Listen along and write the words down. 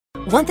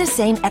Want the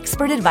same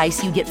expert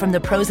advice you get from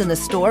the pros in the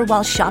store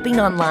while shopping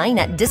online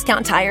at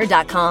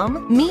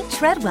DiscountTire.com? Meet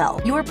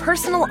Treadwell, your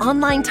personal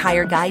online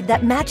tire guide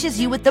that matches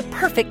you with the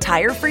perfect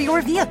tire for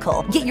your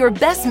vehicle. Get your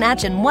best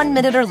match in 1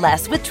 minute or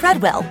less with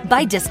Treadwell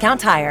by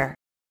Discount Tire.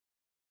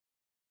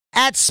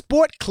 At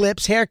Sport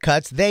Clips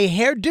Haircuts, they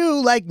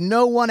hairdo like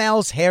no one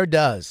else hair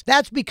does.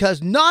 That's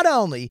because not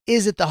only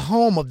is it the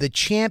home of the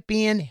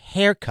champion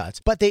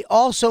haircuts, but they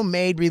also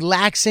made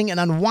relaxing and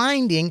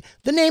unwinding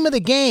the name of the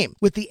game.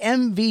 With the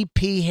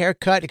MVP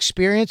haircut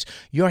experience,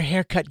 your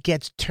haircut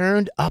gets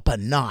turned up a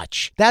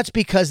notch. That's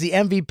because the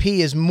MVP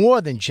is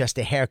more than just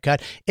a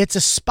haircut. It's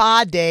a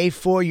spa day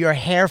for your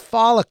hair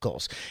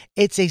follicles.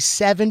 It's a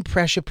 7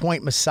 pressure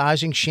point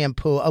massaging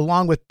shampoo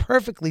along with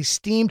perfectly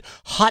steamed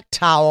hot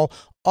towel,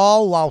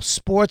 all while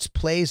sports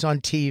plays on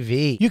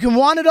TV. You can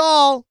want it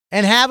all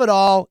and have it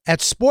all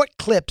at Sport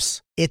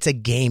Clips. It's a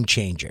game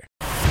changer.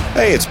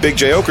 Hey, it's Big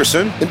J.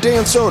 Okerson and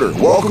Dan Soder.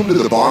 Welcome to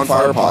the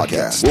Bonfire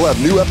Podcast. We'll have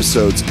new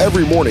episodes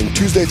every morning,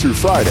 Tuesday through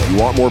Friday. If you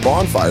want more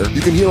Bonfire, you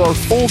can hear our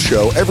full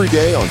show every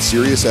day on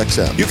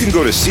SiriusXM. You can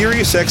go to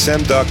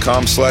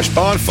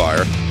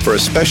SiriusXM.com/bonfire for a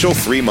special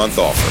 3-month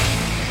offer.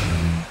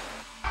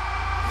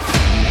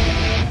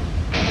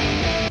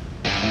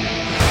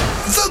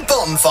 The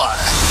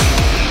Bonfire.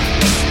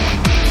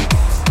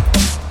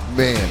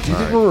 Man, do you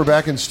think when we're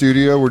back in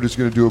studio, we're just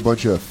going to do a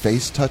bunch of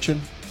face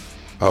touching?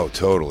 Oh,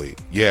 totally.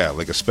 Yeah,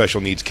 like a special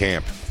needs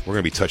camp. We're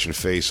going to be touching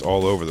face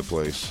all over the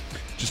place.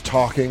 Just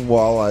talking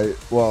while I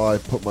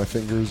put my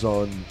fingers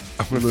on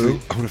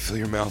Lou. I want to feel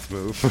your mouth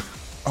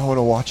move. I want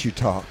to watch you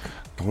talk.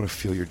 I want to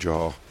feel your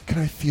jaw. Can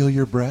I feel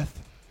your breath?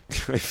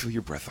 Can I feel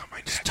your breath on my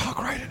neck? Just talk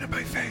right into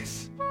my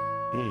face.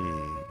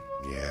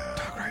 Yeah.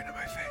 Talk right into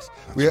my face.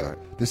 That's right.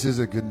 This is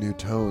a good new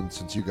tone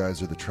since you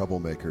guys are the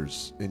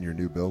troublemakers in your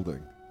new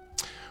building.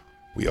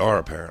 We are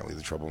apparently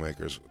the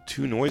troublemakers.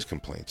 2 noise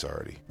complaints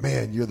already.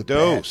 Man, you're the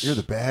Dose. you're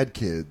the bad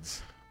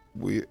kids.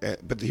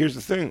 But here's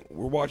the thing: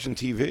 we're watching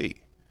TV.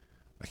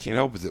 I can't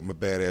help it that my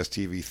badass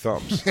TV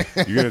thumps.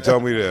 You're gonna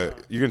tell me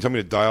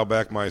to dial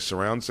back my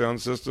surround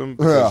sound system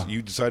because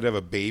you decide to have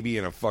a baby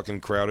in a fucking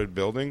crowded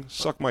building?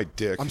 Suck my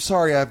dick. I'm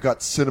sorry, I've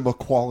got cinema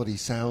quality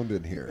sound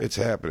in here. It's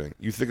happening.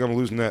 You think I'm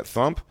losing that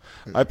thump?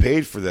 I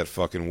paid for that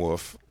fucking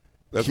woof.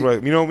 That's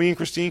what me and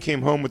Christine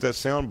came home with that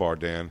sound bar,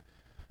 Dan,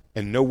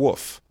 and no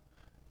woof.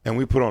 And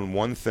we put on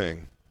one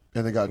thing.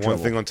 And they got one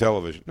thing on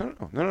television. No.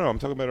 I'm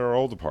talking about our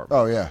old apartment.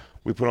 Oh, yeah.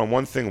 We put on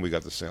one thing and we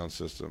got the sound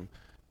system.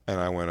 And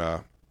I went,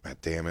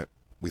 damn it.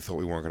 We thought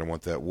we weren't going to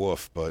want that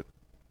woof, but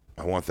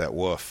I want that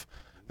woof.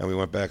 And we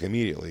went back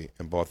immediately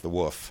and bought the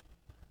woof.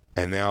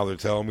 And now they're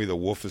telling me the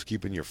woof is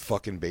keeping your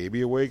fucking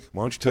baby awake?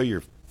 Why don't you tell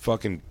your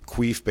fucking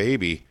queef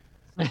baby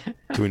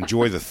to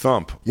enjoy the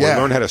thump? Yeah.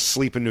 Or learn how to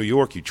sleep in New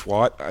York, you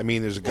twat. I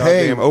mean, there's a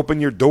goddamn open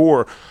your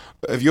door.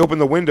 If you open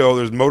the window,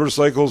 there's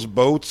motorcycles,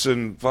 boats,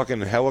 and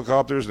fucking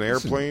helicopters and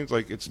airplanes.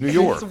 Like, it's New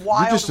York. It's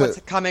wild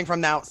what's coming from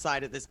the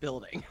outside of this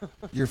building.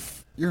 You're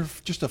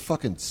just a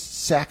fucking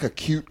sack of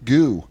cute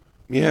goo.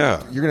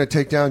 Yeah. You're going to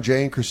take down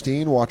Jay and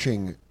Christine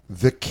watching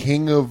the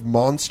King of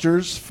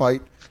Monsters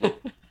fight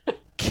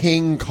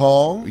King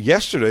Kong?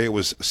 Yesterday, it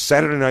was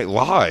Saturday Night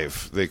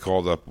Live they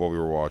called up while we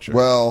were watching.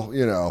 Well,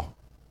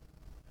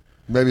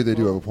 maybe they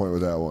do have a point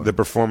with that one. The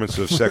performance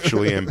of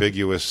sexually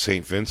ambiguous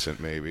St.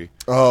 Vincent, maybe.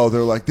 Oh,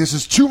 they're like, this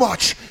is too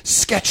much.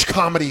 Sketch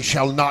comedy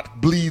shall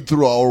not bleed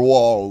through our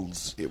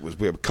walls. It was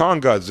weird.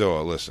 Kong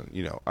Godzilla, listen,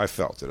 I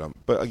felt it.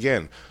 But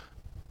again,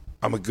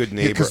 I'm a good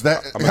neighbor.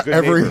 I'm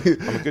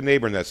a good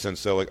neighbor in that sense.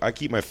 So, I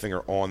keep my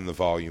finger on the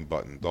volume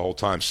button the whole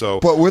time.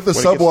 So, but with the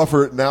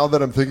subwoofer, now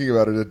that I'm thinking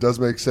about it, it does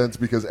make sense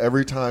because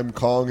every time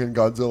Kong and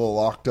Godzilla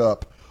locked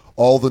up,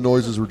 all the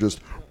noises were just...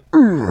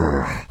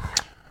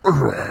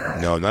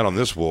 No, not on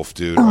this wolf,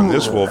 dude. On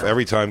this wolf,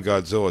 every time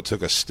Godzilla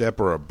took a step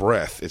or a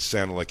breath, it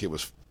sounded like it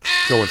was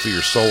going through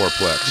your solar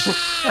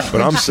plex. But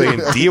I'm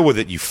saying, deal with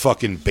it, you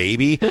fucking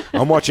baby.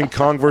 I'm watching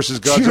Kong versus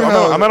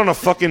Godzilla. I'm out on a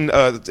fucking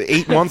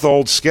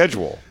 8-month-old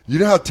schedule. You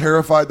know how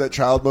terrified that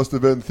child must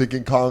have been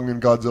thinking Kong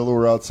and Godzilla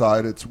were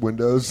outside its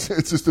windows?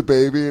 It's just a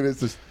baby, and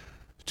it's just...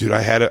 Dude, I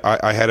had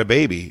a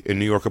baby in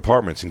New York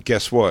apartments, and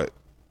guess what?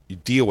 You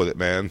deal with it,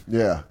 man.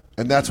 Yeah.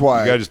 And that's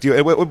why you gotta just deal.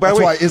 That's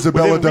why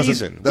Isabella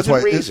doesn't. That's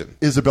why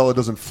Isabella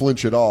doesn't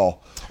flinch at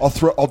all.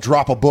 I'll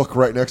drop a book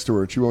right next to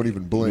her, and she won't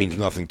even blink. It means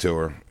nothing to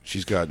her.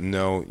 She's got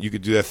no. You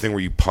could do that thing where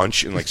you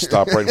punch and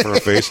stop right in front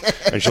of her face,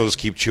 and she'll just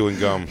keep chewing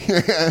gum.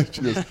 Yeah,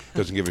 she just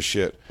doesn't give a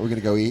shit. We're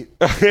gonna go eat.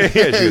 Yeah,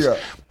 she goes,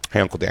 hey,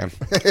 Uncle Dan.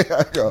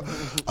 I go,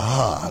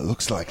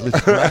 looks like little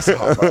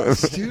grasshopper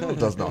still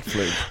does not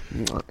flinch.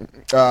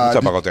 What's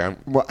up, Uncle Dan?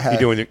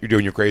 You're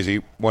doing your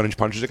crazy 1-inch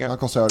punches again?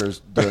 Uncle Soder's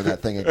doing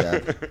that thing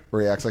again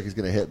where he acts like he's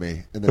going to hit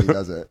me, and then he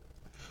does it.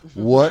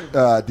 What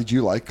did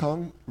you like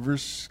Kong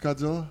versus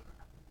Godzilla?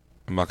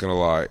 I'm not going to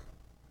lie.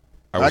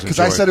 Because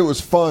I said it was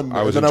fun,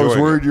 and then I was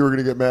worried you were going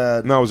to get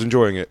mad. No, I was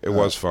enjoying it. It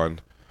was fun.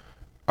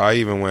 I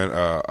even went,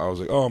 I was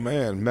like, oh,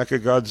 man, Mecha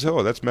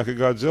Godzilla. That's Mecha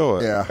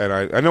Godzilla. Yeah.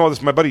 And I know all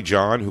this. My buddy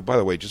John, who, by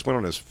the way, just went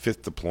on his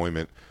 5th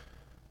deployment,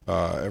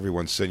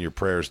 Everyone send your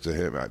prayers to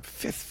him.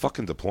 5th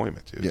fucking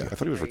deployment, dude. Yeah. I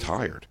thought he was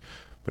retired,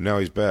 but now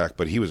he's back.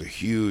 But he was a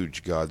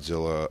huge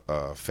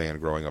Godzilla fan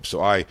growing up.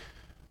 So I,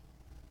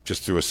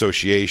 just through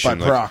association,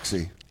 By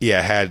proxy.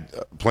 had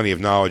plenty of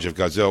knowledge of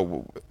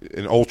Godzilla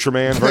and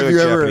Ultraman, very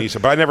Japanese.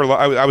 But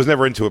I was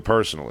never into it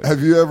personally.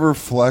 Have you ever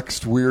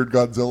flexed weird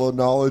Godzilla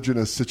knowledge in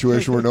a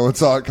situation where no one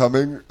saw it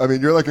coming? I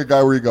mean, you're like a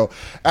guy where you go,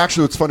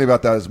 actually, what's funny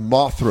about that is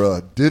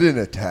Mothra didn't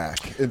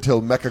attack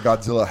until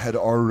Mechagodzilla had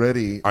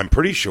already... I'm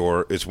pretty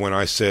sure it's when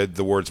I said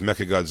the words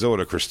Mechagodzilla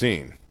to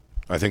Christine.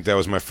 I think that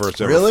was my first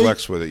ever Really?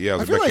 flex with it. Yeah, it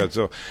was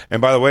Mechagodzilla.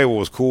 And by the way, what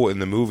was cool in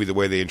the movie, the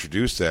way they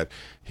introduced that,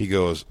 he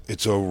goes,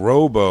 it's a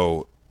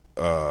robo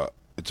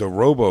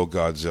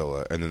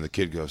Godzilla. And then the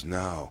kid goes,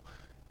 no,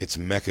 it's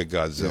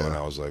Mechagodzilla. Yeah. And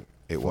I was like,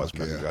 it was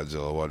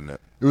Mechagodzilla, wasn't it?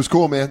 It was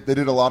cool, man. They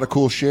did a lot of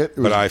cool shit.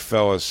 But I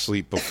fell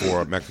asleep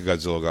before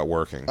Mechagodzilla got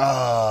working.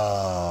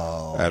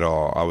 Oh. At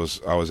all.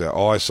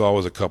 All I saw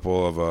was a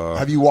couple of...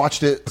 Have you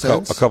watched it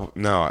since? A couple.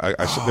 No,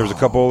 there was a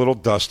couple of little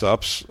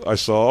dust-ups I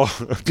saw.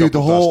 Dude,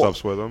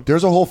 dust-ups with them.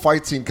 There's a whole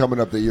fight scene coming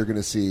up that you're going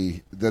to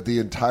see that the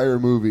entire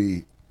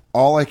movie,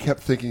 all I kept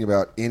thinking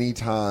about any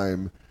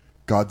time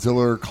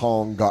Godzilla or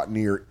Kong got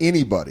near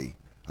anybody,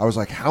 I was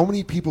like, how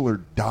many people are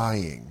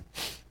dying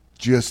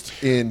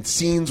just in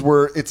scenes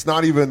where it's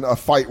not even a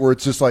fight, where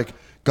it's just like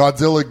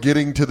Godzilla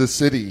getting to the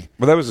city?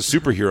 Well, that was a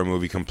superhero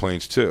movie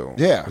complaints, too.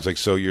 Yeah. It's like,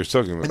 so you're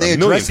talking about they a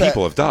million address that-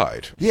 people have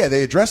died. Yeah,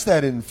 they addressed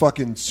that in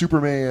fucking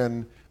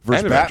Superman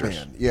versus And Batman.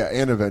 Avengers. Yeah,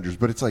 and Avengers.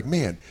 But it's like,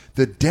 man,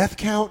 the death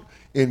count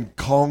in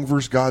Kong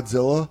versus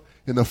Godzilla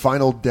in the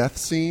final death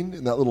scene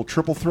in that little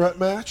triple threat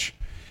match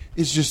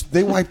is just,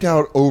 they wiped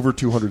out over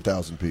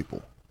 200,000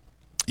 people.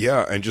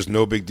 Yeah, and just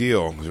no big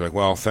deal. You're like,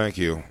 well, thank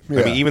you.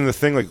 Yeah. I mean, even the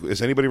thing, like,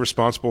 is anybody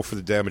responsible for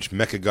the damage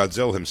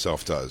Mechagodzilla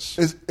himself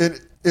does? And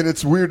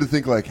it's weird to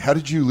think, like, how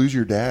did you lose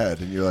your dad?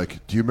 And you're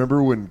like, do you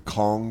remember when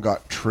Kong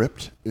got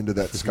tripped into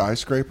that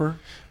skyscraper?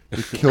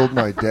 It killed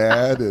my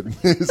dad and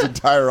his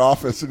entire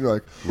office. And you're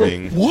like,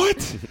 Ling. What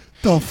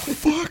the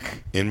fuck?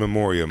 In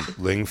memoriam,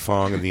 Ling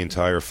Fong and the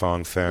entire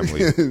Fong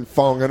family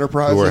Fong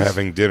Enterprises. who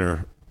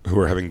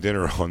are having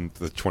dinner on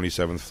the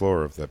 27th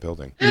floor of that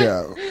building.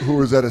 Yeah, who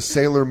was at a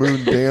Sailor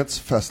Moon dance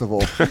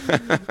festival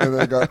and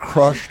then got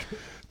crushed.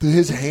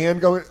 His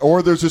hand going,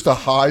 or there's just a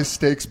high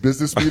stakes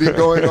business meeting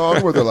going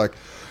on where they're like,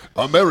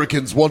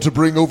 Americans want to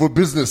bring over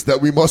business that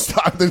we must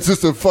have. There's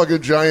just a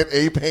fucking giant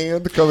ape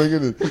hand coming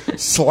in and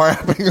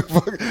slapping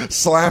the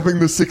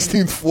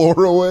 16th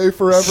floor away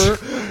forever.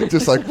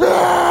 Just like,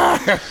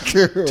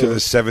 To the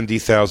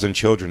 70,000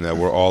 children that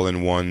were all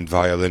in one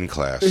violin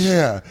class.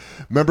 yeah.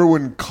 Remember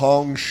when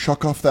Kong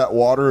shook off that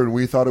water and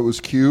we thought it was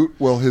cute?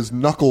 Well, his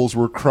knuckles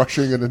were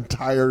crushing an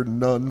entire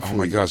nun fleet. Oh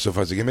my God, so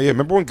fuzzy. Yeah,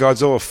 remember when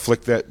Godzilla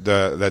flicked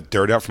that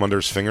dirt out from under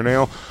his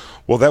fingernail?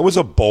 Well, that was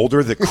a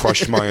boulder that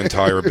crushed my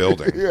entire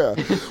building. Yeah.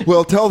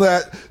 Well, tell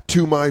that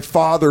to my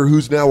father,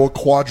 who's now a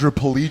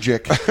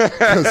quadriplegic,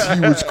 because he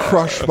was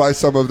crushed by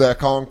some of that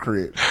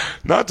concrete.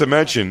 Not to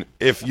mention,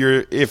 if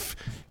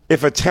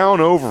a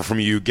town over from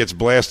you gets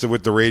blasted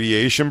with the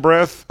radiation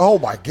breath, Oh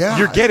my God.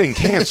 you're getting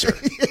cancer.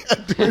 Yeah,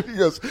 dude. He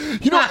goes,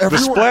 you know,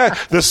 everyone.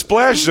 The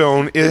splash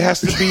zone, it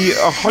has to be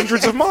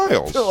hundreds of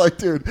miles. They're like,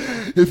 dude,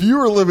 if you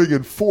were living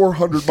in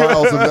 400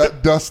 miles of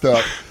that dust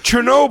up,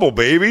 Chernobyl,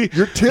 baby.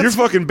 Your tits-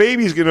 fucking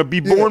baby's going to be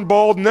born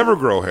bald, never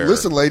grow hair.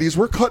 listen, ladies,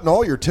 we're cutting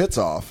all your tits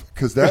off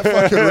because that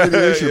fucking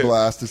radiation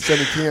blast is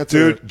sending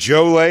cancer. Dude,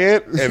 Joe lay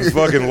it and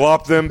fucking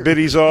lop them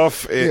biddies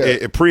off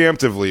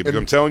preemptively. But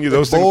I'm telling you,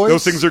 those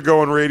things are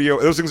going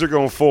radio. Those things are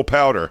going full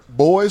powder.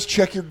 Boys,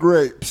 check your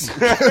grapes.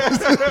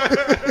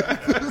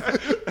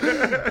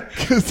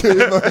 Because they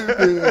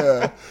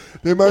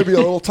might be a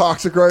little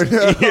toxic right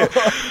now. Yeah.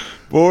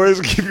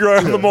 Boys, keep your eye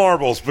on the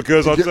marbles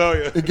because I'll tell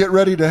you. And get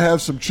ready to have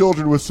some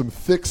children with some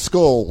thick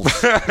skulls. You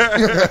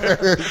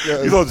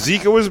thought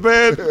Zika was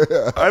bad?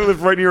 I lived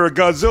right near a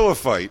Godzilla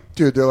fight.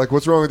 Dude, they're like,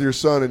 what's wrong with your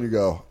son? And you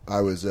go,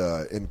 I was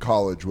in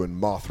college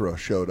when Mothra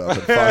showed up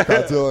and fought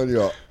Godzilla. And you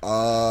go,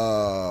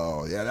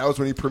 oh, yeah, that was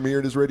when he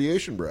premiered his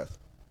radiation breath.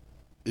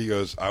 He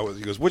goes,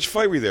 which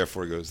fight were you there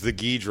for? He goes, the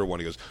Ghidra one.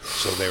 He goes,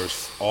 so there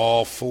was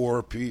all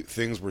four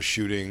things were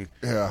shooting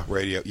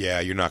radio. Yeah,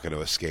 you're not going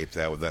to escape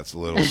that. That's a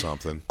little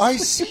something. I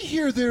see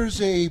here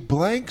there's a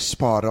blank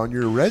spot on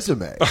your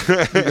resume.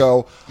 You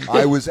go,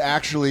 I was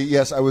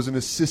an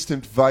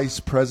assistant vice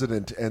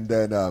president, and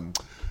then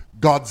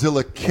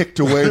Godzilla kicked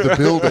away the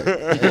building,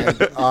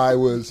 and I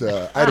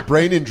had a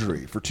brain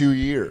injury for 2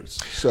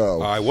 years.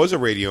 So I was a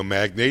radio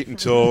magnate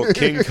until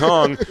King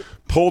Kong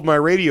pulled my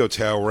radio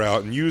tower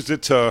out and used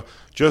it to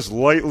just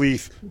lightly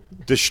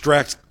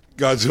distract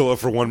Godzilla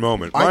for one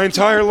moment. My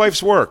entire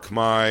life's work,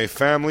 my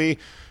family,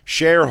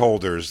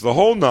 shareholders, the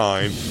whole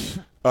nine,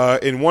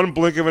 in one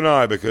blink of an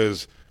eye,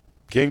 because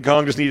King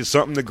Kong just needed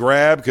something to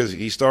grab because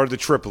he started to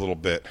trip a little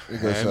bit.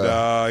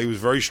 And he was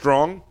very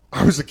strong.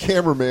 I was a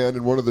cameraman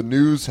in one of the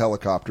news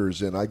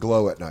helicopters, and I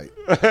glow at night.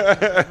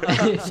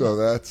 So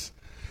that's...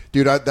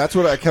 Dude, that's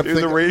what I kept In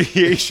thinking. the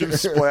radiation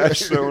splash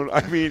zone.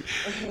 I mean,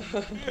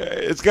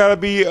 it's got to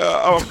be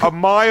a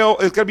mile.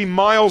 It's got to be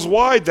miles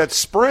wide. That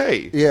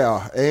spray.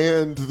 Yeah,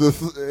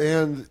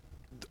 and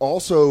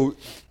also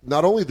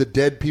not only the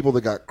dead people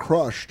that got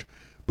crushed,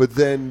 but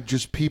then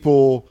just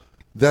people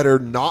that are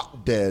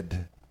not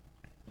dead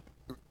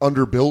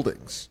under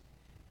buildings.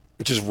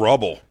 It's just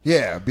rubble.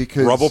 Yeah,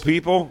 because Rubble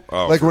people.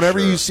 Oh, like for whenever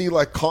sure. you see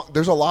like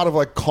there's a lot of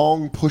like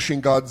Kong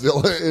pushing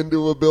Godzilla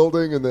into a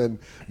building, and then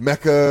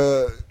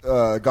Mecha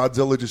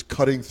Godzilla just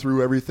cutting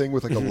through everything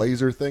with like a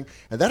laser thing,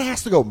 and that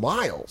has to go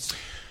miles.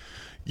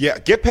 Yeah,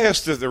 get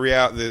past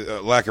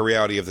the lack of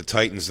reality of the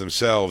Titans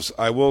themselves.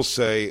 I will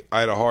say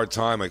I had a hard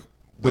time like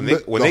when they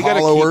got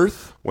Hollow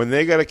Earth. When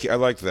they got I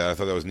liked that. I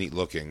thought that was neat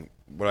looking.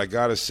 What I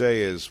got to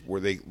say is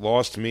where they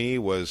lost me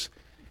was.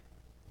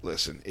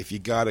 Listen, if you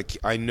gotta,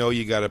 I know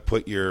you gotta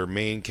put your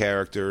main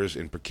characters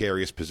in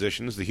precarious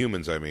positions. The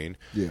humans, I mean.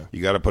 Yeah.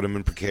 You gotta put them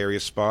in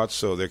precarious spots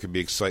so there could be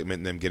excitement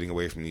in them getting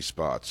away from these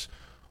spots.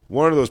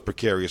 One of those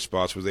precarious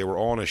spots was they were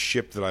all on a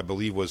ship that I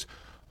believe was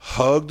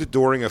hugged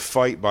during a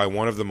fight by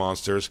one of the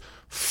monsters,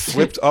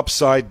 flipped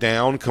upside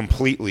down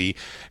completely,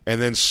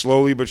 and then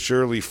slowly but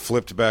surely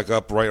flipped back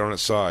up right on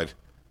its side.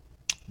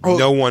 Oh.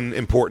 No one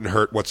important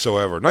hurt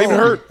whatsoever. Not even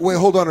hurt. Wait,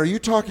 hold on. Are you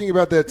talking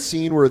about that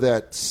scene where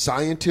that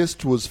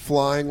scientist was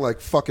flying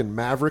like fucking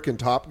Maverick in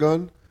Top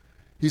Gun?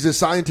 He's a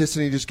scientist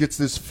and he just gets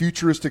this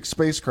futuristic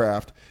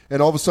spacecraft, and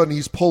all of a sudden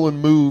he's pulling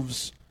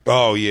moves.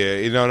 Oh,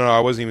 yeah. No, I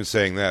wasn't even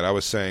saying that. I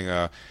was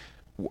saying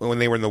when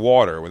they were in the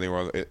water, when they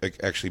were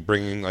actually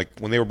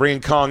when they were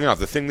bringing Kong out,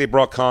 the thing they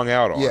brought Kong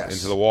out on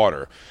into the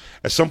water.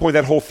 At some point,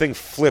 that whole thing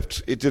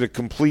flipped. It did a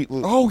complete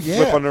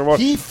flip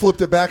underwater. He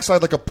flipped it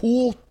backside like a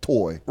pool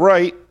toy.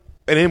 Right.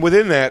 And then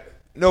within that,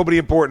 nobody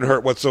important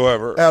hurt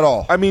whatsoever. At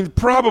all. I mean,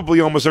 probably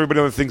almost everybody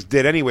on the thing's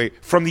dead anyway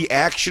from the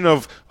action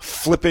of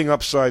flipping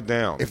upside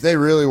down. If they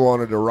really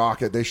wanted to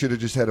rock it, they should have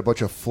just had a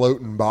bunch of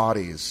floating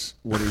bodies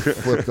when he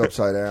flipped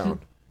upside down.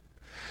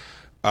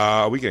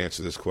 We can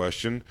answer this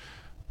question.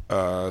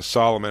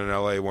 Solomon in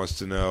L.A. wants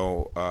to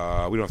know,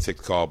 we don't have to take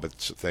the call, but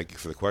thank you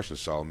for the question,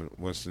 Solomon.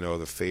 Wants to know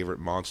the favorite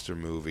monster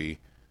movie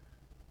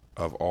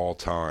of all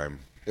time.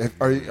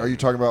 Are you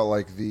talking about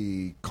like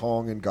the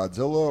Kong and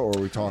Godzilla, or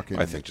are we talking?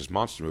 I think just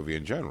monster movie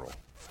in general,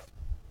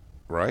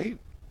 right?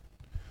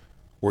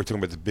 We're talking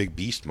about the big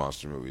beast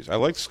monster movies. I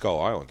liked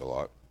Skull Island a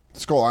lot.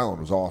 Skull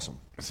Island was awesome.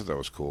 I thought that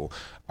was cool.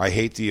 I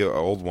hate the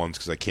old ones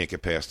because I can't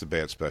get past the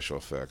bad special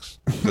effects.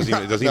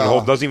 It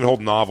doesn't even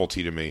hold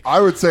novelty to me. I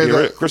would say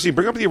that Christine,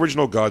 bring up the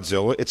original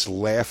Godzilla. It's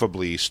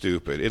laughably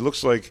stupid. It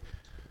looks like.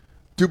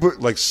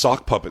 Like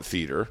sock puppet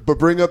theater. But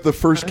bring up the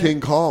first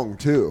King Kong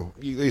too.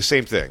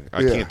 Same thing.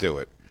 I can't do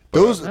it.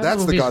 That's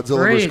the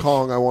Godzilla vs.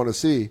 Kong I want to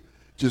see.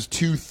 Just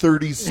two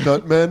 30s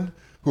stuntmen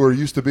who are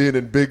used to being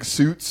in big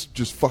suits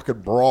just fucking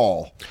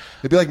brawl.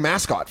 It'd be like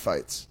mascot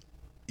fights.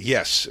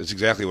 Yes, it's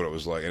exactly what it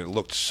was like, and it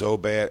looked so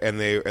bad. And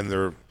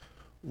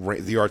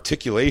the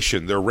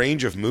articulation, their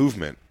range of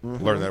movement.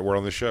 Learned that word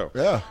on the show.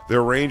 Yeah,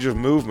 their range of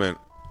movement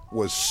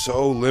was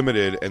so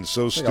limited and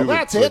so stupid.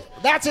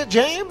 That's it,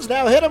 James.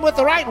 Now hit him with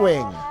the right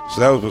wing.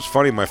 So that was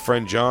funny. My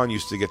friend John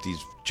used to get these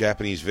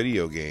Japanese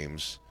video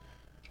games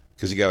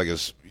because he got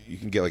you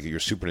can get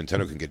your Super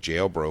Nintendo can get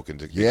jailbroken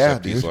to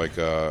accept these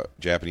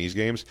Japanese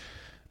games.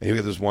 And he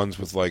got those ones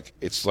with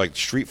it's like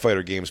Street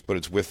Fighter games, but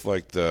it's with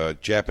the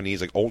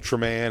Japanese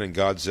Ultraman and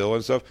Godzilla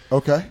and stuff.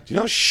 Okay. Do you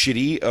know how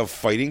shitty of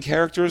fighting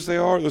characters they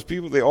are? Those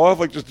people, they all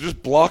have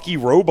just blocky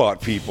robot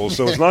people.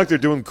 So it's not like they're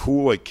doing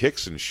cool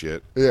kicks and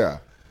shit. Yeah.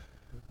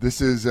 This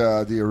is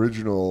the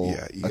original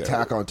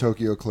Attack on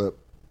Tokyo clip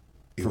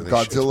from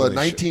Godzilla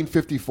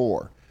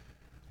 1954.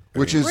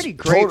 Which is pretty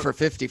great for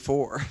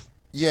 54.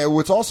 Yeah,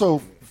 what's also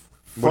funny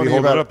what are you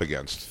holding about it up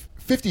against?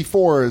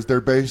 54 is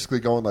they're basically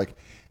going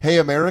hey,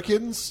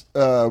 Americans,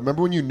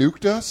 remember when you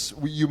nuked us?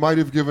 You might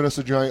have given us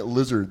a giant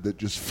lizard that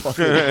just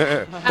fucking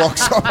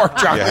fucks up our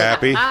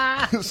giant. You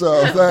happy?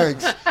 So,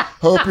 thanks.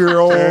 Hope you're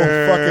all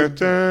fucking...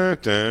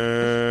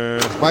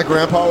 My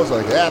grandpa was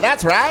like, yeah,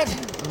 that's right.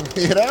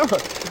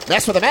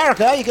 Mess with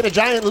America, you get a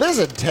giant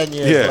lizard 10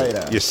 years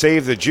later. You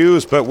saved the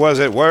Jews, but was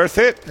it worth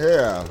it?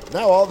 Yeah.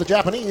 Now all the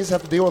Japanese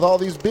have to deal with all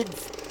these big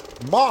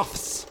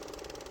moths.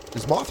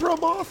 Is Mothra a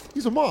moth?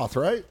 He's a moth,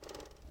 right?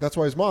 That's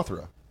why he's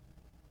Mothra.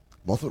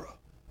 Mothra.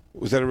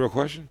 Was that a real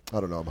question?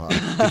 I don't know. I'm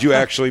high. Did you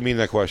actually mean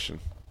that question?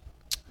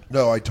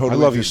 No, I totally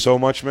I love you so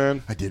much,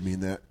 man. I did mean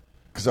that.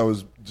 Because I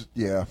was,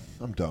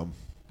 I'm dumb.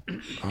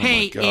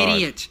 Hey,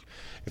 idiot.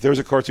 If there was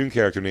a cartoon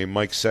character named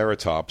Mike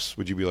Ceratops,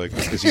 would you be like,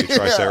 is he a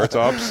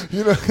Triceratops?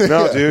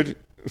 No, dude.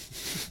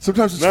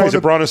 Sometimes it's he's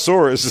a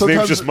brontosaurus. His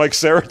name's just Mike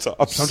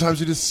Ceratops. Sometimes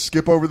you just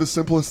skip over the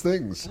simplest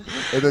things.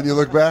 And then you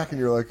look back and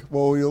you're like,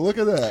 well, you look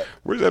at that.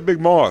 Where's that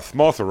big moth?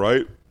 Mothra,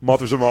 right?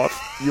 Mothra's a moth.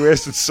 You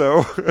asked it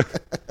so.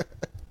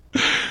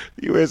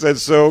 You asked that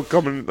so.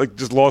 Coming,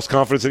 just lost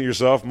confidence in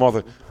yourself.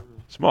 Mothra.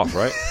 It's moth,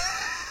 right?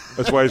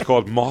 That's why he's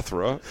called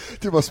Mothra.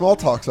 Dude, my small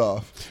talk's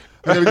off.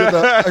 I gotta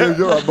get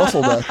that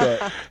muscle back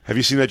up. Have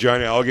you seen that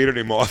giant alligator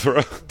named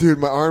Mothra? Dude,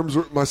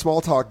 my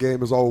small talk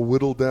game is all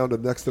whittled down to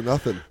next to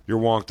nothing. You're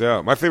wonked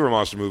out. My favorite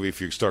monster movie,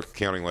 if you start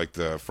counting like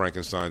the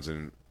Frankensteins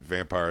and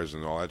vampires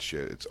and all that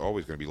shit, it's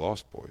always going to be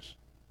Lost Boys.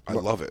 I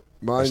love it.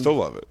 I still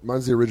love it.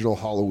 Mine's the original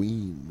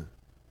Halloween.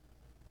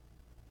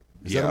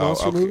 Is that a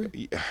monster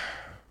movie? Yeah.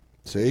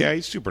 See? Yeah,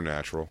 he's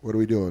supernatural. What are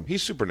we doing?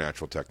 He's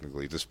supernatural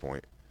technically at this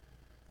point.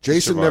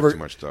 Jason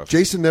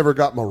never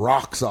got my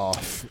rocks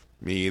off.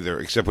 Me either,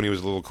 except when he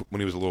was a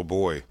little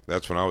boy.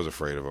 That's when I was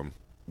afraid of him.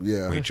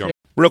 Yeah. When he jumped.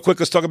 Real quick,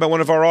 let's talk about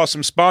one of our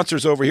awesome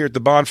sponsors over here at the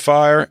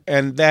Bonfire,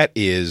 and that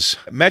is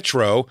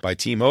Metro by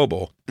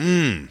T-Mobile.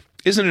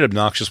 Isn't it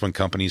obnoxious when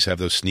companies have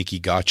those sneaky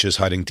gotchas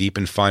hiding deep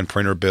in fine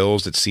printer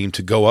bills that seem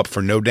to go up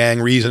for no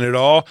dang reason at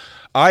all?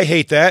 I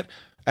hate that.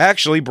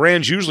 Actually,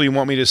 brands usually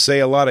want me to say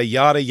a lot of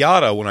yada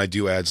yada when I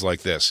do ads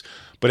like this.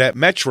 But at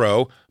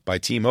Metro by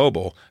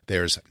T-Mobile,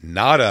 there's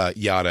nada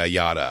yada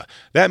yada.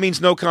 That means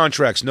no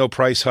contracts, no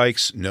price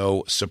hikes,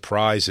 no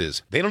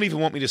surprises. They don't even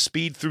want me to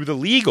speed through the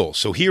legal,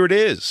 so here it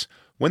is.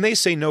 When they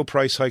say no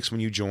price hikes when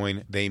you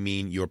join, they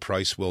mean your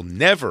price will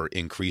never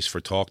increase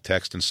for talk,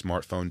 text, and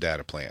smartphone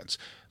data plans.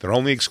 Their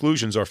only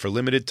exclusions are for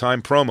limited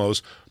time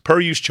promos,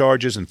 per-use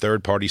charges, and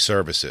third-party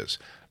services.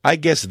 I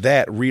guess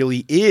that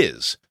really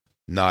is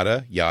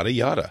nada yada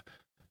yada.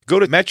 Go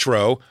to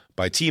Metro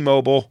by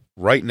T-Mobile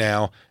right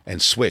now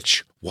and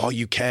switch while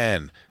you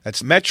can.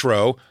 That's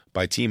Metro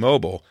by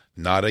T-Mobile,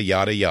 nada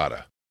yada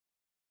yada.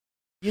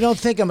 You don't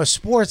think I'm a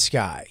sports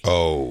guy.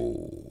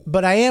 Oh.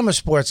 But I am a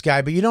sports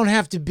guy, but you don't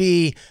have to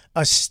be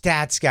a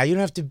stats guy. You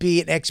don't have to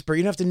be an expert.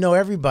 You don't have to know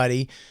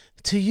everybody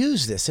to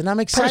use this. And I'm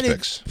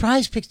excited.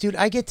 Prize Picks, dude.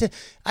 I get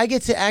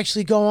to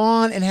actually go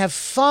on and have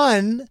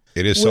fun.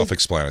 It is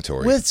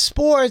self-explanatory. With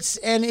sports,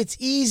 and it's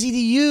easy to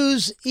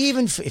use,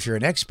 even if you're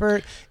an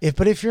expert.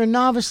 But if you're a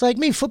novice like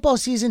me, football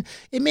season,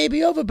 it may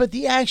be over, but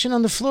the action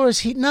on the floor is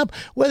heating up.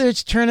 Whether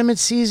it's tournament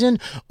season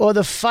or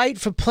the fight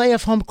for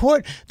playoff home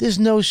court, there's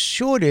no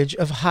shortage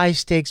of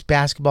high-stakes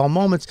basketball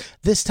moments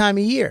this time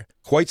of year.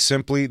 Quite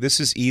simply, this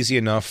is easy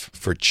enough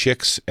for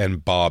Chicks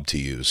and Bob to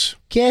use.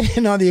 Get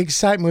in on the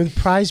excitement with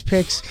Prize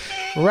Picks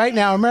right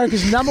now,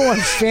 America's #1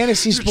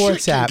 fantasy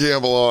sports app.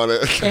 Gamble on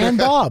it. And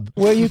Bob,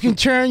 where you can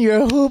turn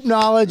your hoop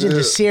knowledge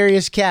into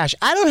serious cash.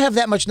 I don't have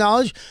that much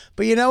knowledge,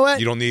 but you know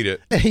what? You don't need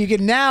it. You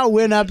can now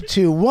win up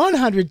to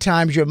 100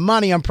 times your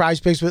money on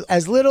Prize Picks with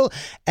as little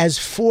as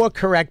 4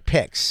 correct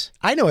picks.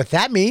 I know what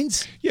that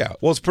means. Yeah,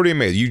 well, it's pretty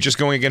amazing. You're just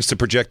going against the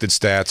projected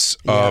stats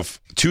of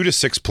 2 to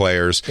 6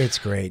 players. It's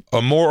great.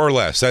 More or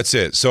less. That's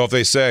it. So if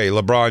they say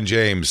LeBron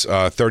James,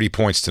 30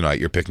 points tonight,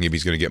 you're picking if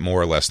he's going to get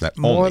more or less than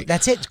that. Only.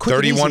 That's it. Quick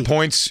 31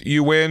 points,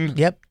 you win.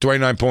 Yep.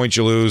 29 points,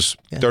 you lose.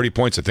 30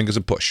 points, I think, is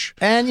a push.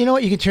 And you know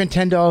what? You can turn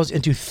 $10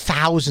 into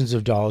thousands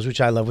of dollars,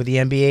 which I love, with the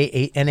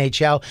NBA,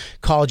 NHL,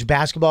 college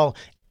basketball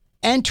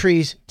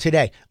entries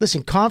today.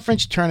 Listen,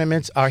 conference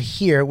tournaments are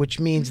here, which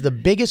means the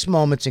biggest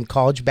moments in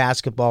college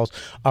basketballs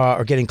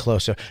are getting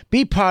closer.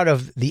 Be part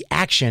of the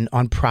action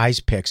on Prize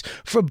Picks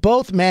for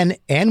both men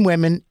and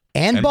women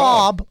and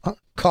Bob.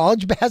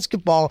 College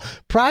basketball.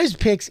 Prize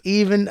Picks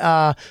even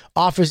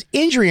offers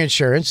injury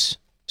insurance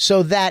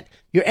so that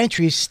your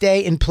entries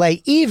stay in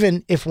play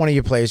even if one of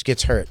your players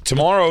gets hurt.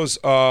 Tomorrow's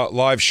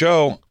live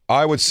show,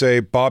 I would say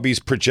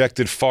Bobby's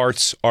projected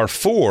farts are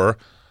 4.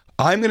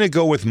 I'm going to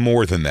go with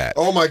more than that.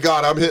 Oh, my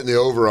God. I'm hitting the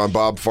over on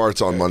Bob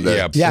Farts on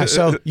Monday. Yeah,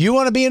 so you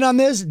want to be in on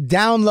this?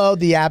 Download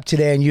the app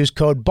today and use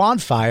code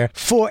BONFIRE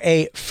for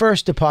a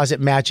first deposit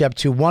match up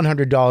to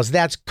 $100.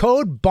 That's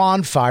code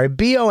BONFIRE,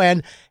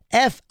 BONFIRE,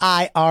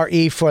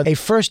 for a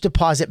first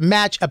deposit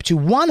match up to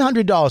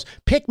 $100.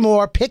 Pick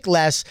more, pick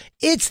less.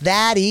 It's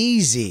that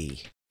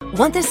easy.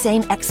 Want the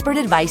same expert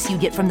advice you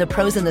get from the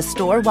pros in the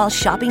store while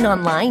shopping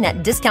online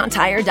at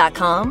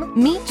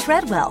DiscountTire.com? Meet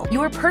Treadwell,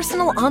 your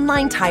personal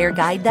online tire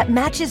guide that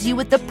matches you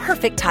with the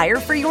perfect tire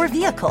for your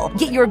vehicle.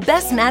 Get your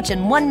best match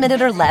in 1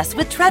 minute or less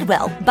with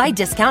Treadwell by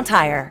Discount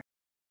Tire.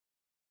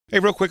 Hey,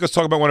 real quick, let's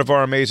talk about one of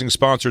our amazing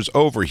sponsors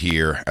over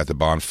here at the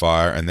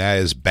Bonfire, and that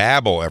is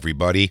Babbel,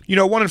 everybody. You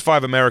know, 1 in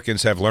 5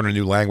 Americans have learned a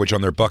new language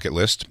on their bucket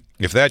list.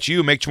 If that's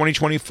you, make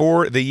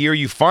 2024 the year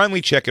you finally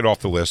check it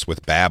off the list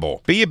with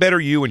Babbel. Be a better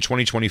you in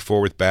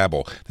 2024 with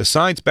Babbel, the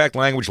science-backed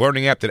language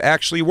learning app that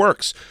actually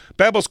works.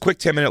 Babbel's quick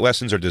 10-minute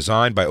lessons are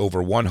designed by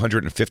over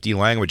 150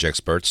 language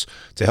experts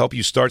to help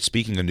you start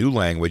speaking a new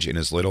language in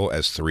as little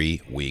as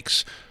 3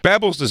 weeks.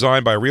 Babbel's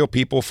designed by real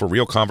people for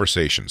real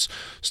conversations.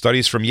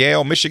 Studies from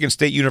Yale, Michigan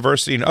State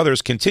University, and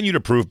others continue to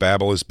prove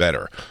Babbel is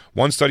better.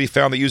 One study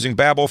found that using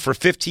Babbel for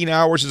 15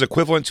 hours is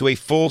equivalent to a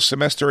full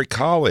semester at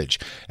college,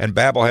 and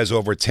Babbel has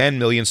over 10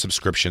 million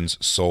subscriptions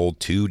sold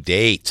to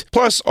date.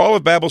 Plus, all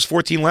of Babbel's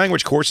 14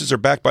 language courses are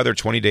backed by their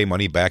 20-day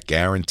money-back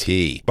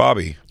guarantee.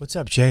 Bobby. What's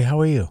up, Jay? How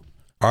are you?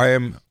 I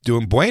am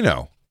doing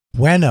bueno.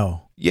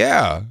 Bueno.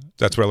 Yeah,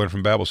 that's what I learned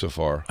from Babbel so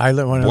far. I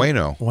learned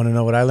bueno. Want to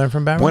know what I learned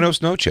from Babbel?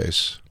 Buenos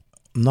noches.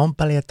 Non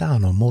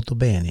paletano molto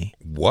bene.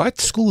 What?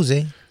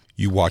 Scusi.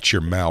 You watch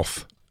your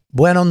mouth.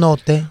 Buenos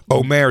notte.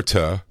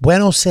 Omerta.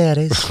 Buenos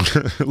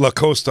Aires. La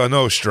Costa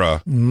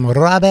Nostra.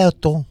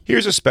 Roberto.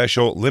 Here's a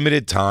special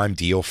limited time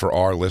deal for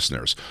our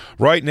listeners.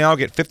 Right now,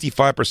 get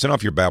 55%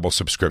 off your Babbel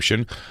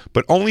subscription,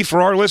 but only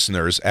for our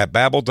listeners at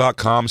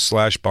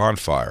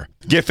Babbel.com/bonfire.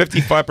 Get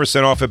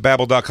 55% off at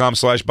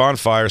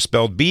Babbel.com/bonfire,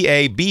 spelled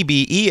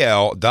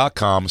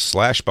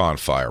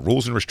BABBEL.com/bonfire.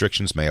 Rules and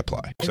restrictions may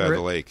apply. Side of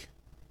the lake.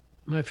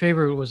 My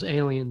favorite was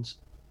Aliens.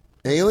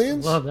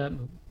 Aliens? Love that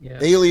movie. Yeah,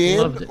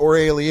 Alien loved it. or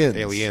Aliens?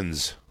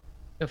 Aliens.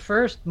 The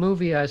first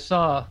movie I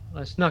saw,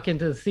 I snuck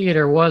into the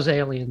theater, was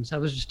Aliens. I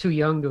was just too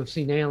young to have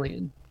seen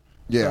Alien.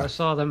 So Yeah. I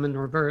saw them in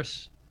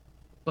reverse.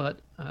 But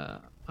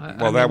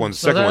That one's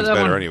second one's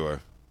better anyway.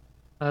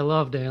 I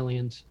loved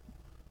Aliens.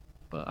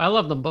 But I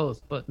love them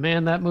both. But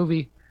man, that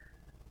movie,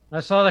 I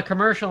saw the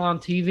commercial on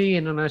TV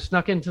and then I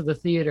snuck into the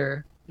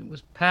theater. It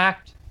was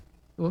packed.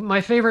 It was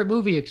my favorite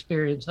movie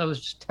experience. I was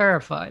just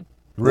terrified.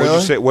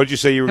 Really? What did you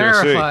say you were going to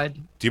see? Terrified.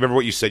 Do you remember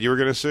what you said you were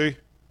going to see?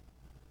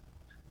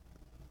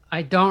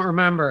 I don't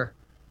remember,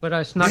 but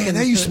I snuck in. Man,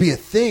 that used to be a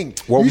thing.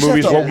 What You used to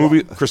movies? have to- What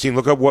movie? Christine,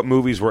 look up what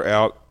movies were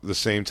out the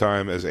same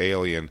time as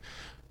Alien,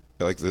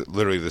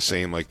 literally the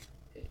same. Like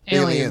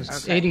Aliens,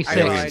 Okay. 86, I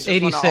know, I just wanna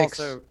 86.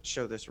 also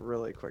show this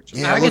really quick.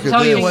 Yeah, I look can at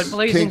tell you this. what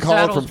Blazing King Kong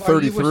Saddles from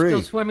while you were 33.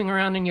 still swimming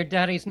around in your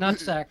daddy's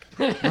nutsack.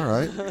 All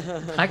right.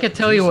 I could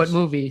tell you what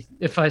movie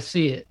if I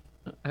see it.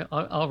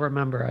 I'll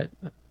remember it.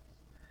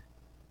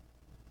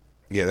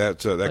 yeah,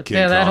 that But King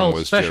yeah, that Kong whole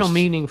was special just,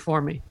 meaning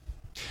for me.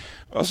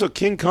 Also,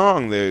 King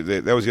Kong,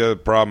 that was the other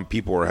problem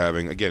people were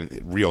having. Again,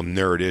 real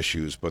nerd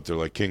issues, but they're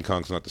like, King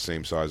Kong's not the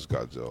same size as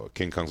Godzilla.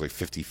 King Kong's like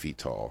 50 feet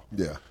tall.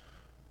 Yeah.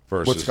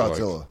 Versus What's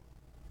Godzilla? Like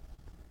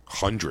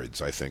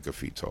hundreds, I think, of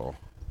feet tall.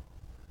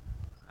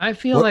 I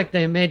feel like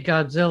they made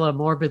Godzilla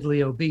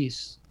morbidly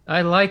obese.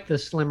 I like the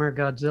slimmer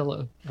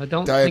Godzilla. I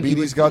don't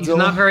Diabetes think he's Godzilla?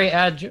 not very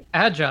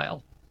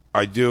agile.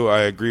 I do.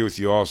 I agree with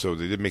you also.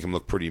 They did make him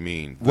look pretty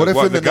mean. What if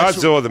in the the next-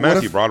 Godzilla, the what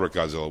Matthew if- Broderick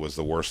Godzilla was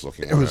the worst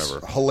looking It one was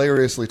ever.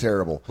 hilariously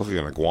terrible. Looking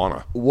like an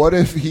iguana. What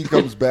if he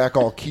comes back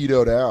all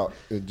ketoed out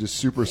and just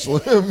super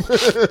slim?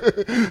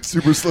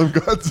 Super slim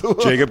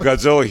Godzilla. Jacob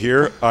Godzilla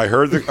here. I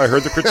heard the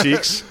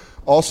critiques.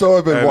 Also,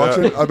 I've been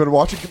And, I've been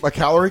watching my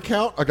calorie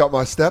count. I got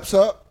my steps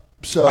up,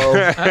 so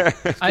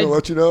just I- to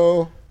let you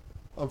know,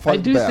 I'm I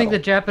fighting do battle. think the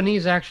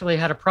Japanese actually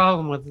had a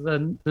problem with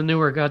the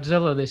newer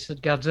Godzilla. They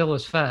said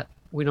Godzilla's fat.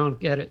 We don't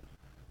get it.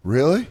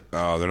 Really?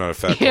 Oh, they're not a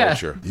fat Yeah.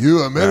 culture.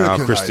 You American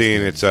No,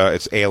 Christine, it's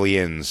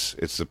Aliens.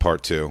 It's the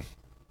part 2.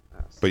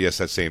 But yes,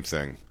 that same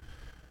thing,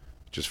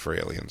 just for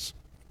aliens.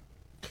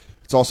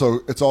 It's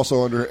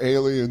also under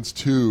Aliens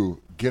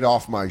 2. Get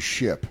off my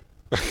ship.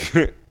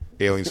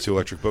 Aliens 2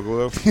 Electric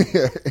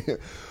Boogaloo.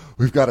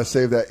 We've got to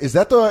save that. Is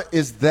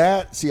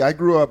that? See, I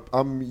grew up.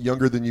 I'm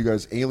younger than you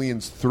guys.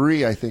 Aliens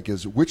 3, I think,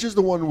 is which is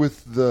the one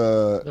with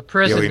The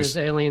prison is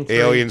Alien 3.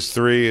 Aliens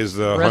 3 is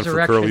the hunt for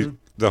Curly. Resurrection.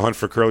 The hunt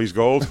for Curly's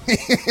gold.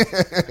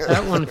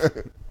 That one,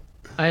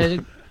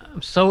 I'm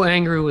so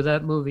angry with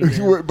that movie.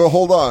 man. But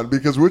hold on,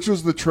 because which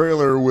was the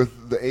trailer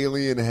with the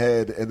alien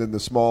head and then the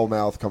small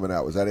mouth coming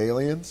out? Was that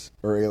Aliens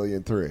or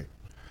Alien 3?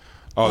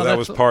 Oh, that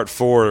that's- was part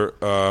 4.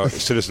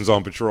 Citizens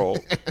on Patrol.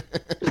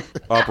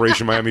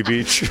 Operation Miami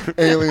Beach.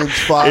 Aliens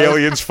 5.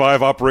 Aliens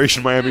 5.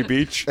 Operation Miami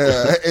Beach.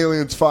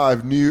 Aliens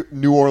 5.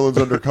 New Orleans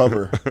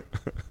Undercover.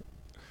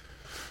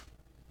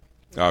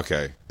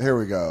 Okay. Here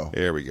we go.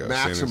 Here we go.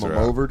 Maximum Standings are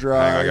out.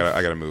 Overdrive. Hang on,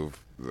 I gotta move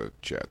the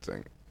chat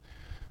thing.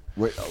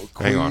 Wait,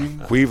 Hang on.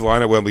 Queeve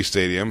line at Wembley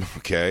Stadium.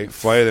 Okay.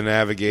 Flight of the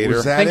Navigator.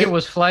 Was that I think it? it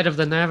was Flight of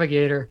the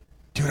Navigator.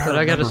 Dude, but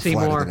I gotta remember see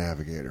Flight more. Of the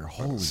Navigator.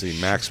 Holy Let's see.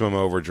 shit. Maximum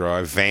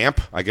Overdrive.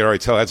 Vamp. I can already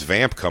tell that's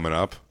Vamp coming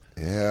up.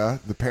 Yeah,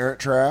 The Parent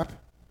Trap.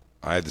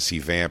 I had to see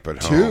Vamp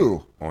at home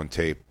 2. on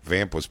tape.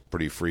 Vamp was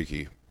pretty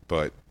freaky,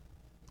 but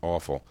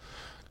awful.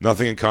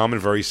 Nothing in Common.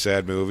 Very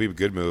sad movie.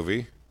 Good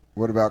movie.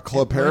 What about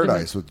Club Wait a minute.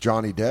 Paradise with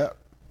Johnny Depp?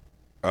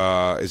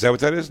 Is that what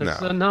that is?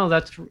 That's, No. no,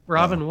 that's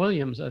Robin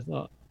Williams, I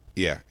thought.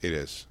 Yeah, it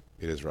is.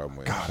 It is Robin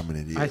Williams. God, I'm an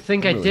idiot. I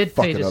think I'm I really did pay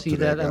fucking to up see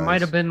today, that. It guys.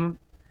 might have been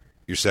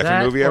Your second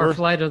that movie or ever?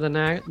 Flight of the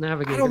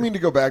Navigator. I don't mean to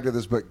go back to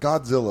this, but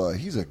Godzilla,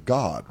 he's a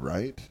god,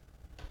 right?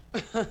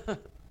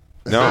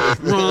 No.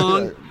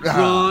 Wrong,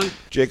 wrong.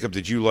 Jacob,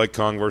 did you like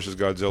Kong versus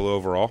Godzilla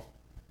overall?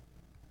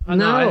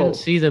 No, I didn't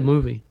see the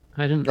movie.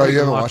 I didn't. Oh, you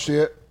haven't watched it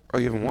yet? Oh,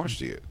 you haven't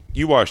watched it yet.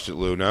 You watched it,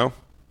 Lou, no?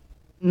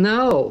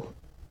 No.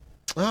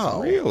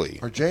 Oh, Really?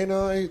 Are Jay and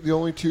I the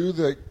only two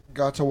that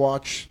got to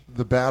watch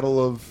the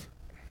Battle of?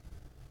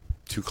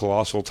 Two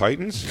colossal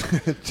titans?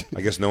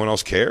 I guess no one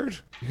else cared?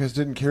 You guys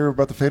didn't care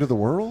about the fate of the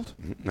world?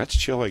 That's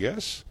chill, I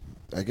guess.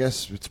 I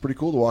guess it's pretty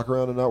cool to walk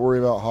around and not worry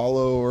about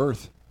Hollow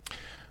Earth.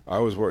 I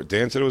was worried.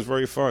 Dan said it was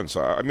very fun.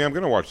 So, I mean, I'm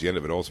going to watch the end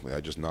of it ultimately.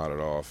 I just nodded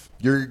off.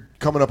 You're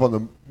coming up on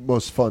the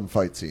most fun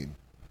fight scene.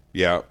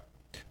 Yeah.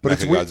 But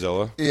it's weird.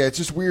 Godzilla. Yeah, it's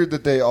just weird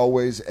that they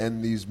always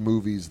end these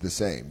movies the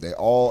same. They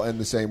all end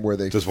the same where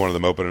they Just one of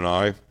them open an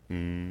eye.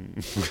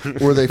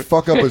 where they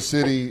fuck up a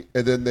city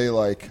and then they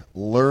like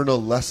learn a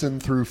lesson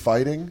through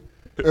fighting.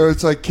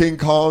 It's like King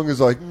Kong is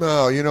like,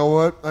 no, you know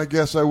what? I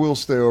guess I will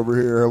stay over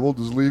here. We'll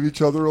just leave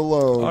each other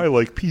alone. I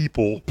like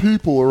people.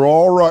 People are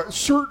all right.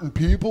 Certain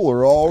people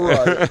are all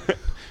right.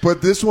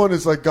 But this one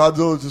is like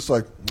Godzilla's just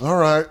like, all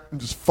right,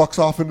 and just fucks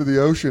off into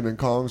the ocean. And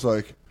Kong's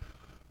like,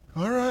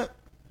 all right,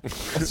 I'll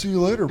see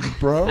you later,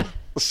 bro.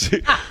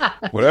 See,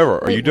 whatever.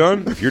 Are you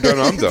done? If you're done,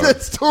 I'm done.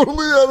 That's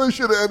totally how they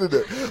should have ended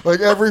it. Like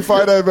every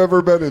fight I've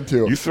ever been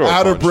into. You throw a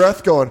out of punch.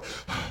 breath going,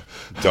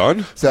 Done?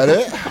 is that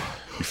it?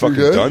 You fucking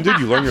good? done, dude?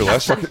 You learned your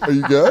lesson? Are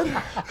you good?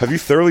 Have you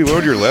thoroughly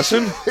learned your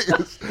lesson?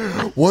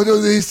 What are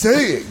they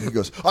saying? He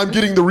goes, I'm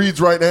getting the reads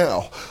right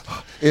now.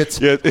 It's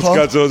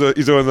Godzilla.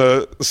 He's doing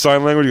the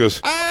sign language. He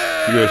goes.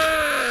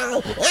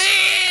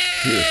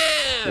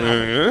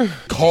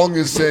 Kong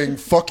is saying,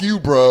 fuck you,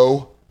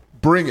 bro.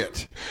 Bring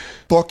it.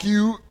 Fuck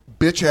you,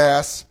 bitch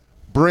ass.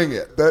 Bring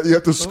it. That you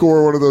have to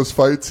score one of those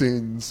fight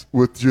scenes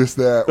with just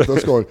that. With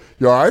us going,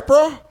 you all right,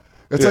 bro?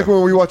 It's like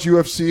when we watch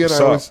UFC and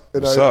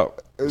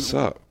What's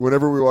up?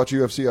 Whenever we watch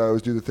UFC, I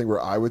always do the thing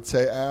where I would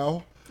say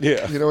ow.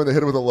 Yeah. You know, when they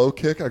hit it with a low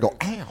kick, I go,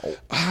 ow.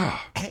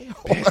 Ah, Ow.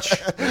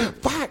 bitch.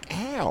 Fuck,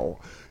 ow.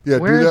 Yeah,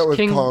 Where's do that with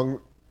King-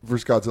 Kong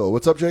versus Godzilla.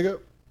 What's up,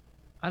 Jacob?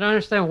 I don't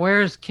understand.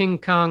 Where's King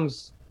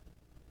Kong's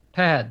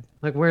pad?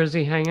 Like, where does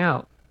he hang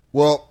out?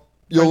 Well,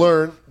 you'll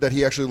learn that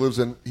he actually lives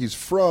he's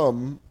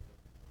from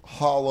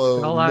Hollow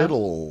Skull Island?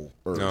 Middle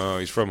Earth. No,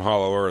 he's from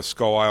Hollow Earth.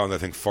 Skull Island, I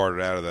think,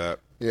 farted out of that.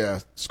 Yeah,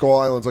 Skull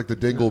Island's like the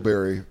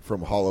Dingleberry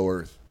from Hollow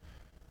Earth.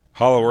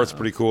 Hollow Earth's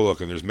pretty cool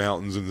looking. There's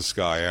mountains in the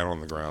sky out on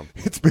the ground.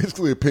 It's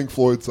basically a Pink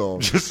Floyd song.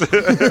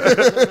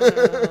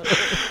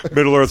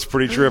 Middle Earth's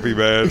pretty trippy,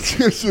 man.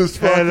 It's just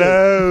fucking...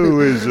 Hello,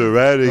 is there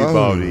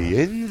anybody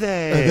in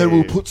there? And then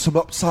we'll put some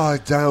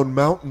upside down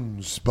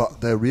mountains,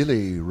 but they're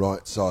really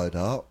right side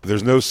up.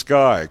 There's no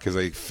sky because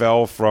they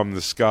fell from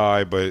the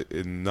sky, but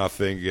in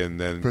nothing, and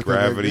then But then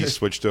gravity they-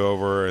 switched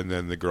over, and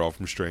then the girl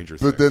from Stranger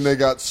Things. But then they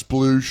got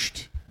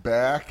splooshed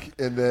back,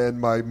 and then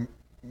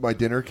my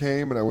dinner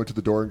came, and I went to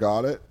the door and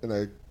got it, and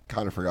I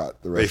kind of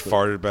forgot the They rest.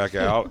 farted back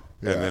out,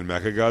 Yeah. and then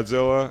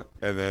Mechagodzilla,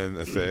 and then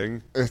a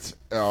thing, It's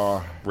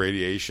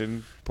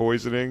radiation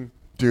poisoning.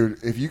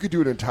 dude. If you could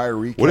do an entire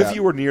recap, What if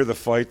you were near the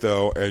fight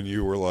though, and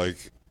you were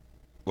like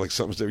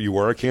something? You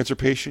were a cancer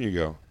patient. You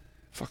go,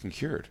 fucking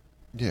cured.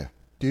 Yeah,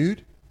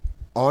 dude.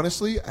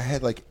 Honestly, I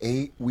had like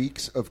 8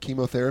 weeks of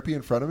chemotherapy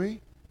in front of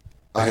me.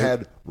 I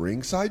had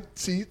ringside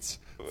seats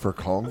for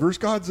Kong vs.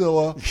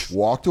 Godzilla.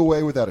 Walked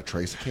away without a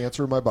trace of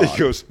cancer in my body. He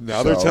goes,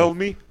 now they're telling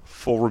me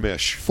full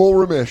remish. full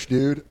remish,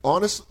 dude.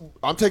 Honest,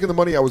 I'm taking the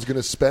money I was going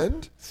to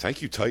spend.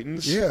 Thank you,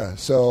 Titans. Yeah,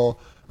 so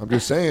I'm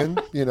just saying,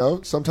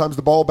 sometimes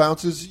the ball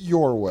bounces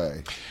your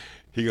way.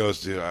 He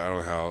goes, dude, I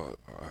don't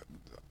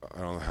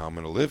know how I'm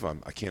going to live.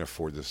 I can't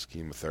afford this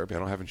chemotherapy. I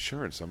don't have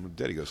insurance. I'm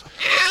dead. He goes,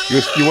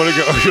 you want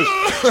to go? He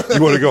goes,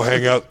 you want to go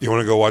hang out? You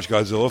want to go watch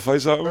Godzilla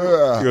fight something?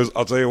 Yeah. He goes,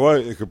 I'll tell you what.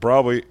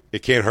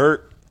 It can't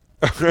hurt.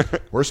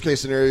 Worst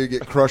case scenario, you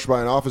get crushed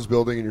by an office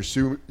building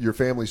and your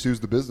family sues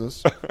the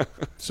business.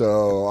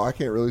 So I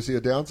can't really see a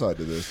downside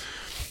to this.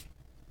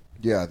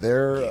 Yeah,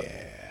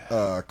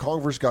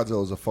 Kong vs.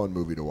 Godzilla is a fun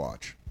movie to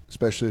watch,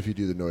 especially if you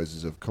do the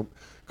noises of come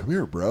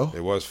here, bro.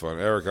 It was fun.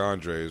 Eric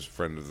Andre is a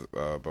friend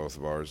of both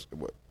of ours.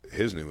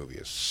 His new movie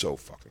is so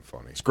fucking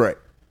funny. It's great.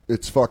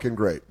 It's fucking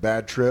great.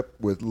 Bad Trip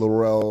with Lil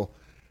Rel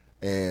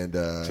and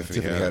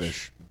Tiffany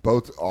Haddish.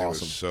 Both awesome. It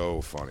was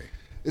so funny.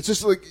 It's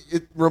just like,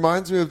 it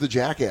reminds me of the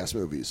Jackass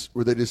movies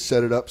where they just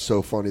set it up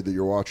so funny that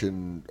you're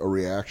watching a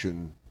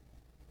reaction.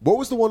 What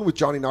was the one with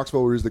Johnny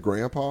Knoxville where he's the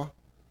grandpa?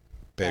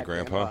 Bad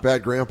Grandpa?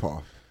 Bad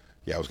Grandpa.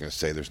 Yeah, I was going to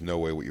say, there's no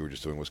way what you were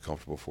just doing was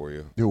comfortable for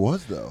you. It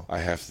was, though. I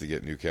have to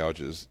get new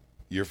couches.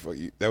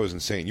 That was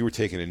insane. You were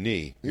taking a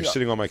knee. You're Yeah.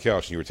 sitting on my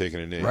couch and you were taking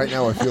a knee. Right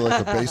now I feel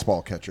like a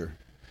baseball catcher.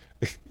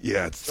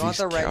 Yeah, it's You want these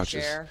the red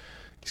couches. chair?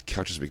 These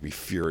couches make me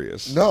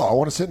furious. No, I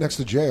want to sit next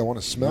to Jay. I want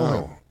to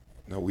smell him.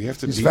 No, we have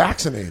to He's be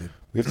vaccinated.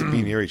 We have to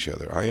be near each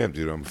other. I am,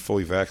 dude. I'm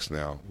fully vaxxed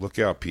now. Look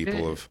out,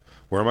 people of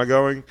where am I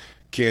going?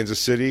 Kansas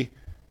City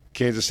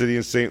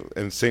and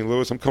St.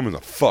 Louis. I'm coming to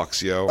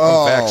fucks, yo.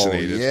 Oh, I'm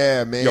vaccinated.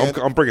 yeah, man. Yo,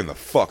 I'm bringing the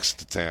fucks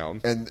to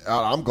town. And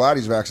I'm glad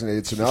he's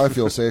vaccinated, so now I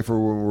feel safer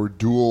when we're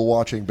dual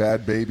watching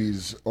Bad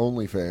Babies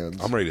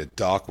OnlyFans. I'm ready to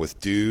dock with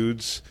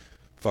dudes,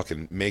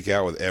 fucking make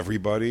out with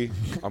everybody.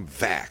 I'm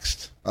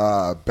vaxxed.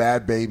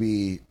 Bad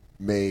Baby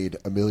made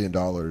 $1 million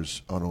on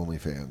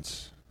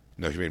OnlyFans.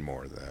 No, she made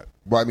more than that.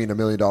 Well, I mean, $1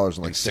 million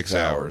in like 6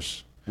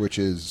 hours, which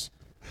is,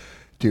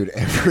 dude,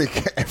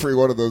 every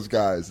one of those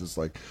guys is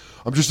like,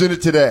 I'm just in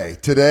it today.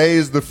 Today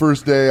is the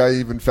first day I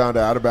even found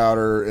out about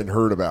her and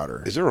heard about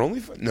her. Is there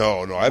only?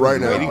 No, I've Right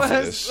been now. waiting for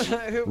this.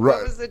 What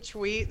Right. was the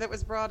tweet that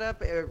was brought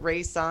up?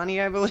 Ray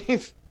Sani, I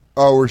believe.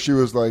 Oh, where she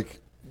was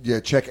like, yeah,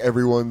 check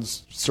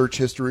everyone's search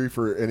history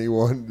for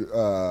anyone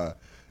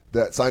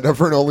that signed up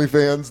for an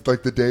OnlyFans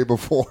like the day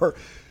before.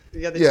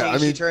 Yeah, the Yeah, day I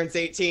she mean- turns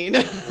 18.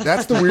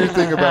 That's the weird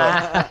thing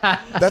about.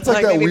 That's like,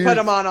 like that maybe weird. put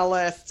them on a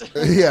list.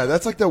 Yeah,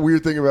 that's like that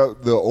weird thing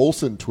about the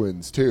Olsen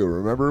twins too.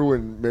 Remember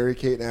when Mary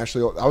Kate and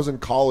Ashley? I was in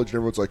college and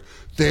everyone's like,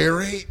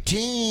 "They're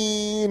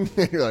 18."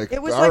 And you're like,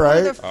 It was "All like right."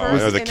 one of the Oh, I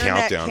first know the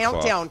internet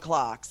countdown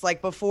clocks.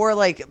 Like before,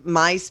 like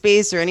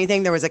MySpace or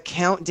anything, there was a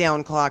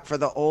countdown clock for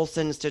the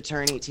Olsens to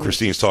turn 18.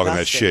 Christine's talking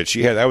that shit.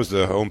 That was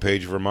the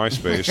homepage for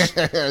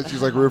MySpace.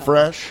 She's like,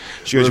 "Refresh."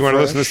 She goes, "You want to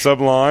listen to Refresh.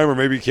 Sublime or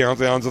maybe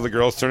countdowns of the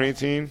girls turn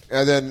 18?"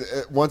 And then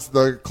once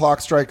the clock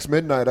strikes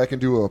midnight, I can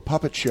do a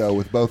puppet show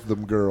with both of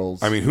them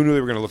girls. I mean, who knew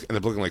they were going to end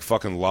up looking like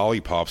fucking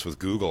lollipops with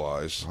Google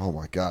eyes? oh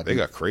my god, They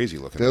got crazy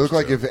looking. They look those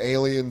like two. if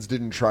aliens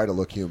didn't try to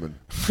look human.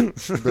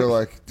 They're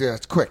like, yeah,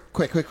 it's quick.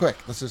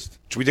 Let's just.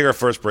 Should we take our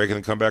first break and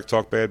then come back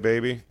talk Bad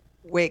Baby?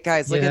 Wait,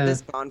 guys, look Yeah. at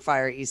this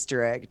bonfire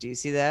Easter egg. Do you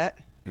see that?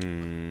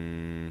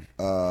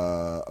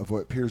 Of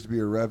what appears to be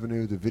a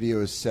revenue, the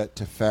video is set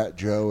to Fat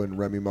Joe and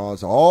Remy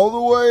Ma's all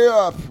the way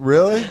up.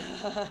 Really?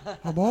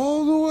 I'm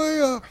all the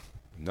way up.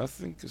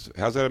 Nothing.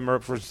 How's that a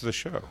reference to the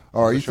show?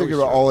 Oh, are The you show thinking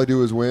we about said. All I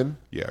Do Is Win?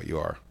 Yeah, you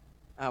are.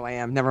 Oh, I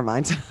am. Never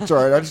mind. It's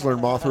all right. I just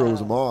learned Mothra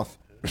was a moth.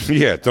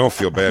 Yeah, don't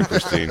feel bad,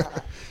 Christine.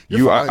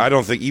 fine. I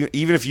don't think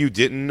even if you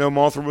didn't know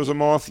Mothra was a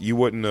moth, you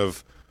wouldn't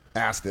have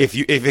Asked it.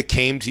 if it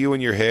came to you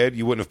in your head,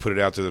 you wouldn't have put it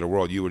out to the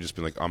world. You would have just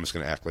been like, I'm just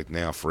going to act like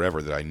now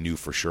forever that I knew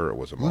for sure it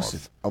was a moth.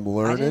 Listen, I'm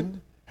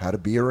learning how to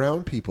be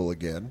around people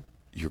again.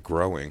 You're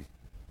growing.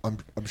 I'm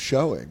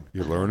showing.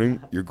 You're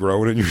learning. You're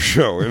growing, and you're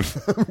showing.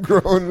 I'm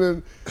growing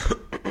in.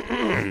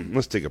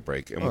 Let's take a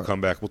break, and we'll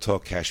come back. We'll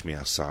talk Cash Me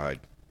Outside.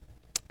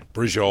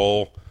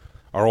 Brajol,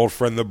 our old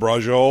friend the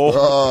Brajol.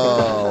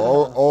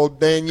 Oh, old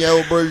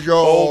Danielle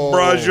Brajol. Old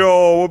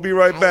Brajol. We'll be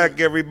right back,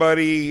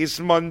 everybody. It's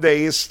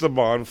Monday. It's the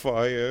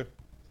bonfire.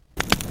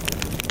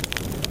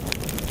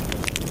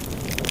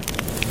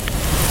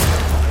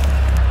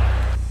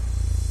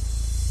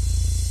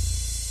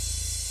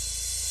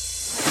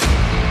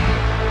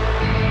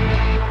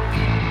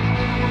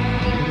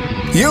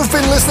 You've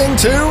been listening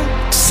to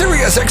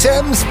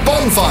SiriusXM's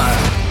Bonfire.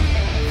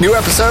 New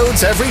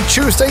episodes every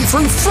Tuesday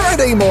through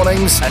Friday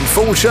mornings and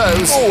full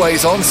shows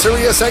always on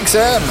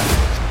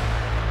SiriusXM.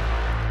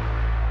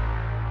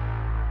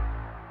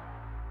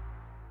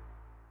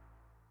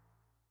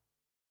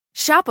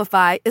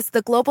 Shopify is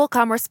the global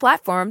commerce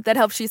platform that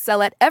helps you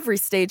sell at every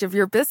stage of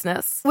your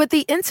business. With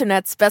the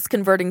internet's best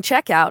converting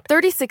checkout,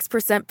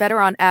 36% better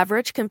on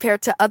average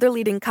compared to other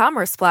leading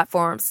commerce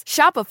platforms,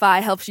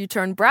 Shopify helps you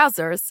turn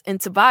browsers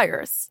into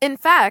buyers. In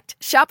fact,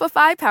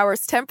 Shopify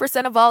powers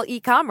 10% of all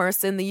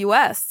e-commerce in the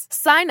U.S.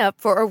 Sign up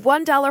for a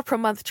 $1 per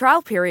month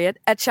trial period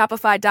at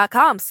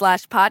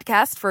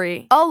shopify.com/podcast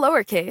free. All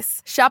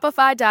lowercase,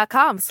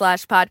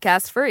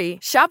 shopify.com/podcast free,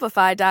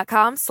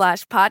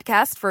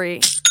 shopify.com/podcast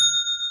free.